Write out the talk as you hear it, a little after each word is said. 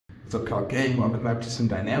What's up, Cal Gang? Welcome back to some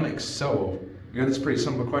dynamics. So we got this pretty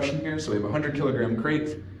simple question here. So we have a 100 kilogram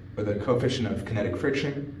crate with a coefficient of kinetic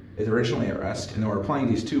friction. It's originally at rest, and then we're applying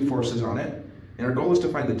these two forces on it. And our goal is to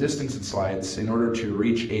find the distance it slides in order to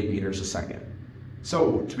reach 8 meters a second.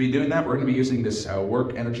 So to be doing that, we're going to be using this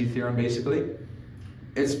work energy theorem basically.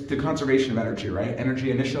 It's the conservation of energy, right?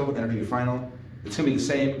 Energy initial, energy final. It's going to be the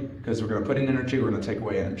same because we're going to put in energy, we're going to take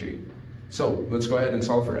away energy. So let's go ahead and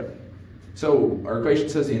solve for it. So our equation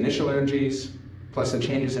says the initial energies plus the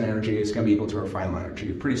changes in energy is going to be equal to our final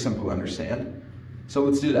energy. Pretty simple to understand. So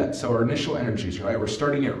let's do that. So our initial energies, right? We're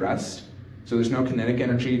starting at rest. So there's no kinetic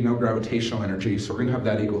energy, no gravitational energy. So we're going to have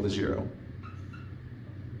that equal to 0.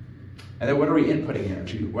 And then what are we inputting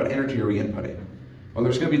energy? What energy are we inputting? Well,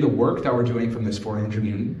 there's going to be the work that we're doing from this 400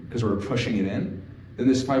 Newton because we're pushing it in. Then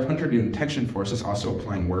this 500 Newton tension force is also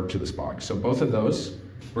applying work to this box. So both of those,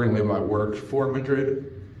 we're going to label out work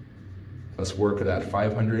 400 plus work of that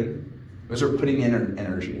 500. Those are putting in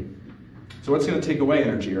energy. So what's going to take away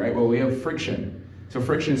energy, right? Well, we have friction. So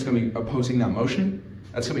friction is going to be opposing that motion.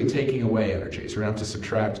 That's going to be taking away energy. So we're going to have to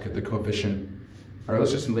subtract, get the coefficient. All right,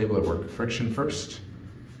 let's just label it work. Friction first.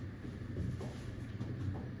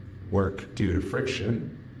 Work due to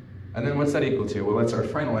friction. And then what's that equal to? Well, that's our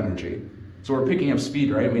final energy. So we're picking up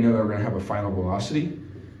speed, right? We know that we're going to have a final velocity.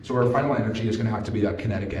 So our final energy is going to have to be that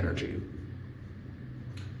kinetic energy.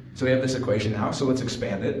 So we have this equation now, so let's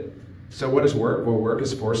expand it. So what is work? Well, work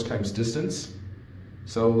is force times distance.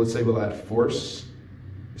 So let's label that force.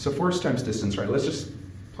 So force times distance, right? Let's just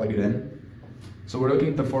plug it in. So we're looking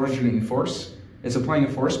at the 400 Newton force. It's applying a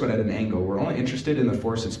force, but at an angle. We're only interested in the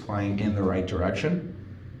force it's applying in the right direction,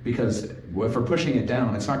 because if we're pushing it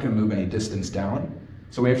down, it's not going to move any distance down.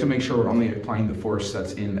 So we have to make sure we're only applying the force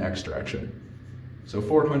that's in the x direction. So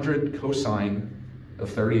 400 cosine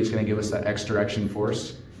of 30 is going to give us that x direction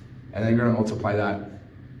force. And then you're going to multiply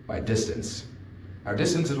that by distance. Our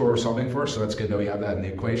distance is what we're solving for, so that's good that we have that in the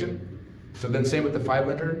equation. So then same with the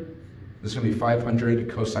 500. This is going to be 500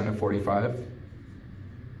 cosine of 45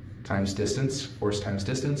 times distance, force times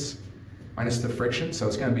distance, minus the friction. So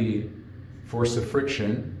it's going to be force of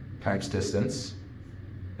friction times distance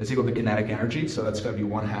is equal to kinetic energy. So that's going to be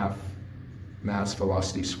 1/2 mass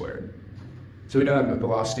velocity squared. So we know that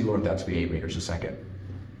velocity will work out to be 8 meters a second.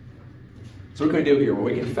 So what can we do here? Well,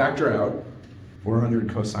 we can factor out 400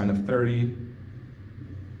 cosine of 30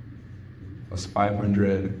 plus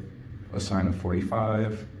 500 cosine of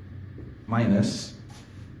 45 minus,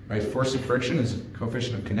 right, force of friction is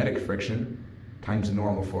coefficient of kinetic friction times the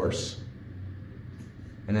normal force.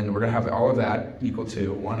 And then we're going to have all of that equal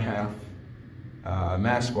to 1/2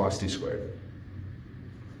 mass velocity squared.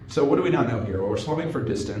 So what do we not know here? Well, we're solving for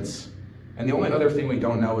distance. And the only other thing we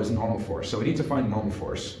don't know is normal force. So we need to find normal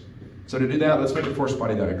force. So to do that, let's make a force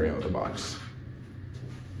body diagram of the box.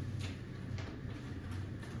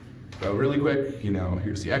 So really quick,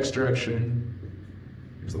 here's the x direction,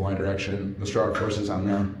 here's the y direction. Let's draw our forces on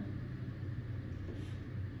there.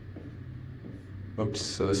 Oops,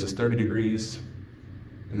 so this is 30 degrees,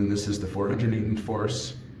 and then this is the 400 Newton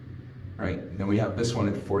force. All right, then we have this one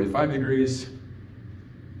at 45 degrees,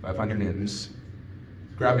 500 newtons.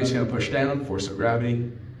 Gravity's going to push down, force of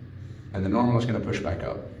gravity, and the normal is going to push back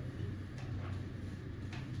up.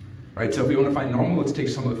 Right, so if we want to find normal, let's take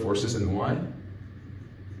some of the forces in the y.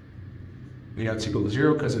 We know it's equal to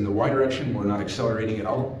 0 because in the y direction, we're not accelerating at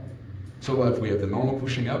all. So if we have the normal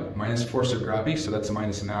pushing up minus force of gravity, so that's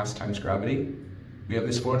minus mass times gravity. We have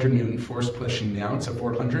this 400 Newton force pushing down, so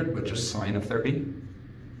 400, but just sine of 30.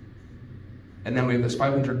 And then we have this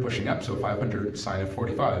 500 pushing up, so 500 sine of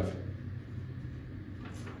 45.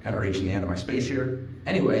 Kind of reaching the end of my space here.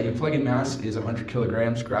 Anyway, you plug in mass is 100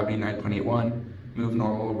 kilograms, gravity 9.81. Move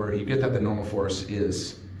normal over, you get that the normal force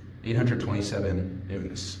is 827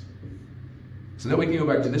 newtons. So then we can go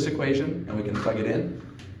back to this equation and we can plug it in.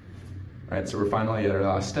 All right, so we're finally at our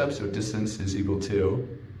last step, so distance is equal to,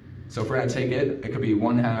 so if we're going to take it, it could be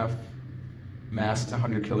 1/2 mass to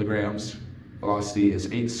 100 kilograms, velocity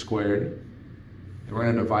is 8 squared, and we're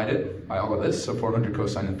going to divide it by all of this, so 400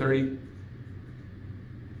 cosine of 30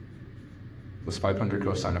 plus 500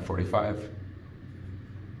 cosine of 45.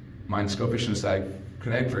 Minus coefficient of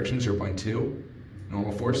kinetic friction, 0.2.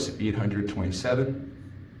 Normal force, 827.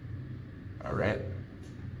 All right.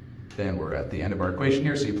 Then we're at the end of our equation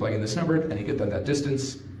here, so you plug in this number, and you get that that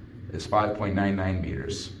distance is 5.99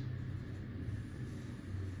 meters.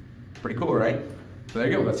 Pretty cool, right? So there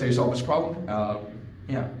you go. That's how you solve this problem.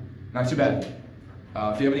 Yeah, not too bad.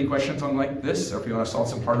 If you have any questions on like this, or if you want to solve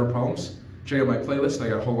some harder problems, check out my playlist. I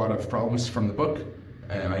got a whole lot of problems from the book,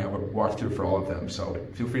 and I have a walkthrough for all of them. So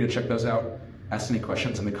feel free to check those out. Ask any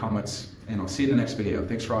questions in the comments. and I'll see you in the next video.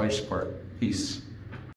 Thanks for all your support. Peace.